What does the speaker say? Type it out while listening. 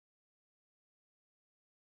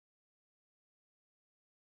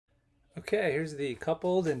Okay, here's the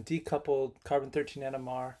coupled and decoupled carbon-13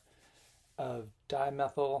 NMR of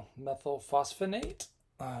dimethyl methylphosphonate,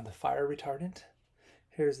 the fire retardant.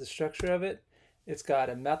 Here's the structure of it. It's got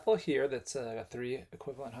a methyl here that's got 3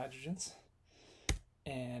 equivalent hydrogens,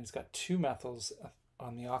 and it's got 2 methyls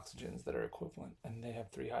on the oxygens that are equivalent, and they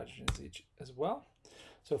have 3 hydrogens each as well.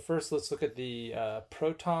 So first, let's look at the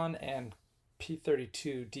proton and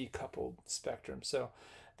p32 decoupled spectrum. So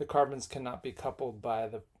the carbons cannot be coupled by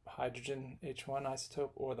the hydrogen H1 isotope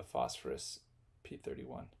or the phosphorus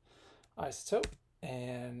p31 isotope,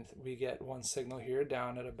 and we get one signal here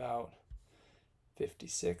down at about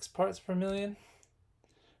 56 parts per million,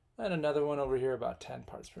 and another one over here about 10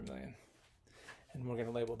 parts per million. And we're going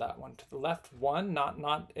to label that one to the left 1,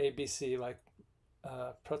 not ABC like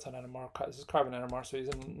proton NMR. This is carbon NMR, so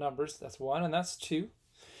using numbers. That's 1 and that's 2.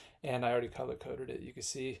 And I already color coded it. You can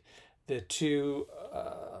see the 2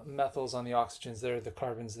 methyls on the oxygens. They're the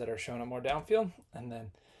carbons that are shown at more downfield, and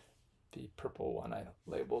then the purple one I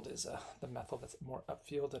labeled is the methyl that's more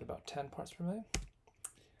upfield at about 10 parts per million.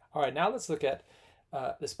 All right, now let's look at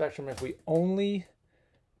the spectrum if we only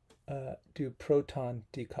do proton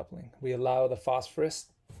decoupling. We allow the phosphorus,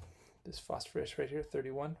 this phosphorus right here,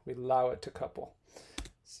 31, we allow it to couple. Let's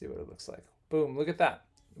see what it looks like. Boom, look at that.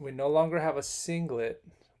 We no longer have a singlet,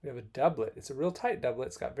 we have a doublet. It's a real tight doublet.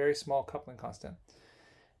 It's got very small coupling constant.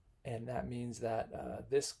 And that means that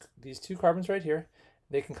these 2 carbons right here,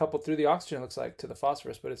 they can couple through the oxygen, it looks like, to the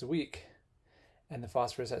phosphorus, but it's weak. And the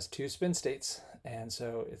phosphorus has 2 spin states, and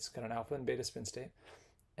so it's got an alpha and beta spin state.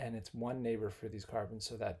 And it's 1 neighbor for these carbons,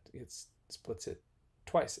 so that it splits it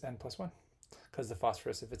twice, n+1. Because the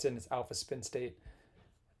phosphorus, if it's in its alpha spin state,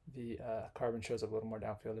 the carbon shows up a little more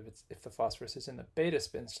downfield. If the phosphorus is in the beta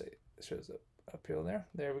spin state, it shows up uphill there.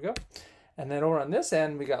 There we go. And then over on this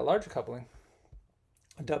end, we got larger coupling.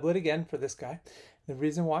 A doublet again for this guy. The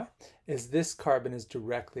reason why is this carbon is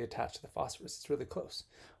directly attached to the phosphorus. It's really close.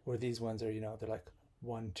 Where these ones are, they're like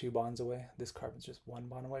 1-2 bonds away. This carbon's just 1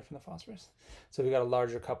 bond away from the phosphorus. So we got a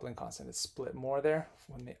larger coupling constant. It's split more there.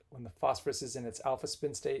 When the phosphorus is in its alpha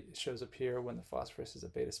spin state, it shows up here. When the phosphorus is a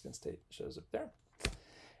beta spin state, it shows up there.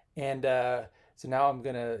 And so now I'm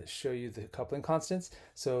going to show you the coupling constants.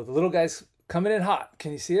 So the little guy's coming in hot.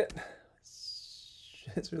 Can you see it?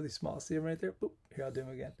 It's really small. See him right there? Boop. Here, I'll do him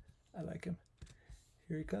again. I like him.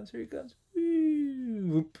 Here he comes. Here he comes.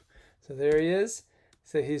 Whoop. So there he is.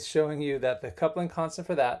 So he's showing you that the coupling constant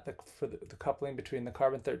for that, the coupling between the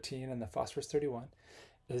carbon-13 and the phosphorus-31,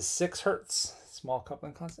 is 6 hertz, small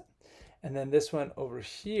coupling constant. And then this one over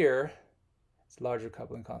here, it's larger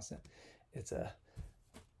coupling constant. It's a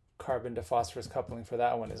carbon to phosphorus coupling for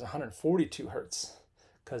that one is 142 hertz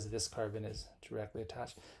because this carbon is directly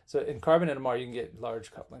attached. So in carbon NMR, you can get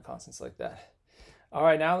large coupling constants like that. All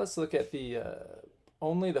right, now let's look at the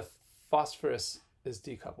only the phosphorus is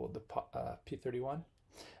decoupled, the p31.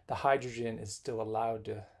 The hydrogen is still allowed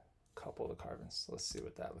to couple the carbons. So let's see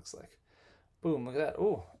what that looks like. Boom, look at that.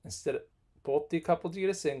 Oh, instead of both decoupled, you get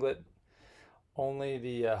a singlet. Only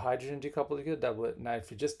the hydrogen decoupled, you get a doublet. Now,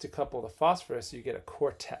 if you just decouple the phosphorus, you get a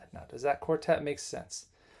quartet. Now, does that quartet make sense?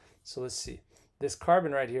 So let's see. This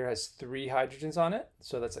carbon right here has 3 hydrogens on it.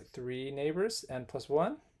 So that's like 3 neighbors,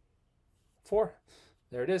 n+1, 4.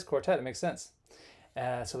 There it is, quartet. It makes sense.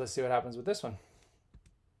 So let's see what happens with this one.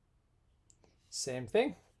 Same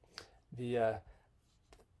thing. The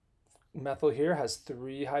methyl here has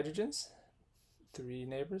 3 hydrogens, 3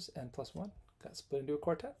 neighbors, n+1. Got split into a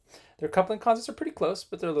quartet. Their coupling constants are pretty close,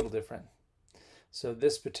 but they're a little different. So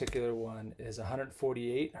this particular one is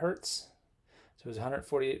 148 hertz. So it's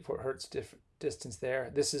 148 hertz distance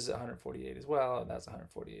there. This is 148 as well, and that's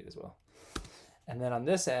 148 as well. And then on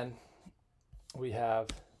this end, we have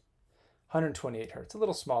 128 hertz, a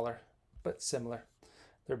little smaller, but similar.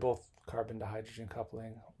 They're both carbon to hydrogen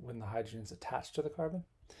coupling when the hydrogen is attached to the carbon.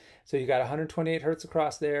 So you got 128 hertz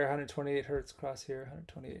across there, 128 hertz across here,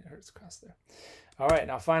 128 hertz across there. All right,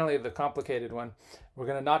 now finally the complicated one. We're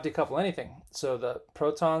going to not decouple anything. So the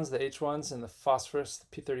protons, the H1s, and the phosphorus,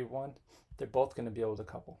 the P31, they're both going to be able to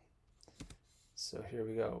couple. So here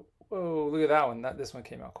we go. Whoa, look at that one. This one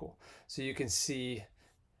came out cool. So you can see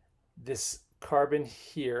this carbon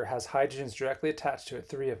here has hydrogens directly attached to it,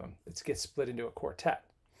 3 of them. It gets split into a quartet.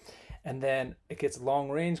 And then it gets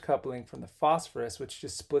long-range coupling from the phosphorus, which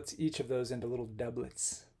just splits each of those into little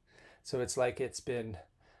doublets. So it's like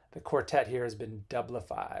the quartet here has been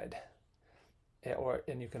doublified.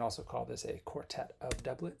 And you can also call this a quartet of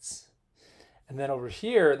doublets. And then over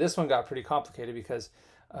here, this one got pretty complicated because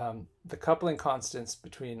the coupling constants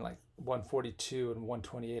between like 142 and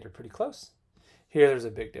 128 are pretty close. Here, there's a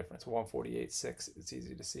big difference, 148, 6, it's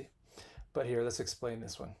easy to see. But here, let's explain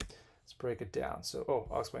this one. Let's break it down. So,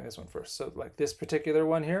 I'll explain this one first. So like this particular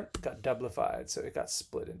one here got doublified. So it got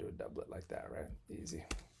split into a doublet like that, right? Easy.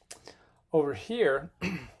 Over here,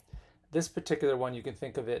 this particular one, you can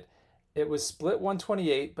think of it, it was split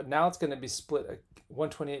 128, but now it's going to be split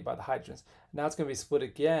 128 by the hydrogens. Now it's going to be split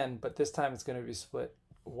again, but this time it's going to be split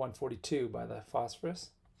 142 by the phosphorus.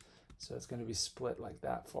 So it's going to be split like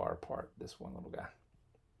that far apart, this one little guy.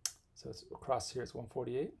 So it's across here, it's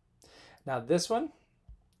 148. Now this one,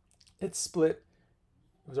 it's split.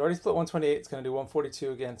 It was already split 128. It's going to do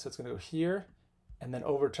 142 again. So it's going to go here and then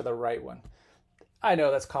over to the right one. I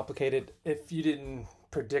know that's complicated. If you didn't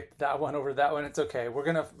predict that one over that one, it's okay. We're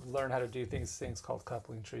going to learn how to do things called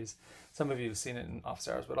coupling trees. Some of you have seen it in office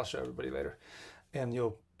hours, but I'll show everybody later. And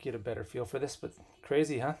you'll get a better feel for this, but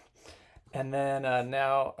crazy, huh? And then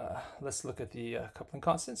now let's look at the coupling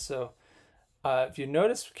constants. So if you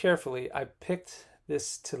notice carefully, I picked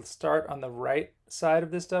this to start on the right side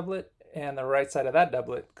of this doublet and the right side of that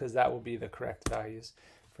doublet, because that will be the correct values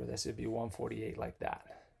for this. It'd be 148 like that.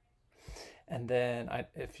 And then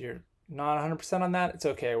if you're not 100% on that, it's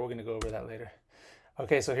okay. We're going to go over that later.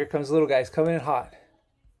 Okay, so here comes the little guy. He's coming in hot.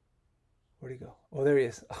 Where'd he go? Oh, there he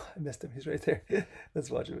is. Oh, I missed him. He's right there.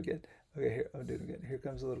 Let's watch him again. Okay, here. I'm doing it again. Here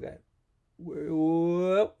comes the little guy.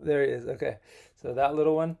 Whoop, there he is. Okay, so that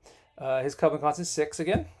little one, his coupling constant is 6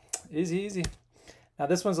 again. Easy, easy. Now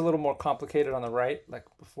this one's a little more complicated on the right, like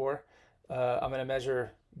before. I'm going to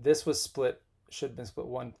measure, this was split, should have been split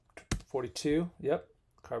 142. Yep,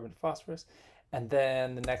 carbon to phosphorus. And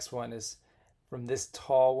then the next one is from this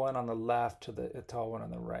tall one on the left to the tall one on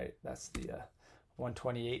the right. That's the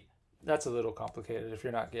 128. That's a little complicated. If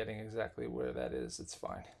you're not getting exactly where that is, it's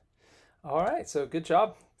fine. All right, so good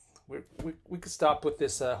job. We could stop with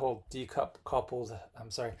this whole decoupled,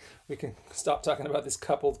 we can stop talking about this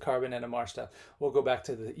coupled carbon NMR stuff. We'll go back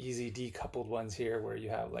to the easy decoupled ones here where you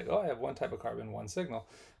have like, I have one type of carbon, one signal,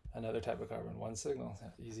 another type of carbon, one signal.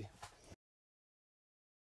 Easy.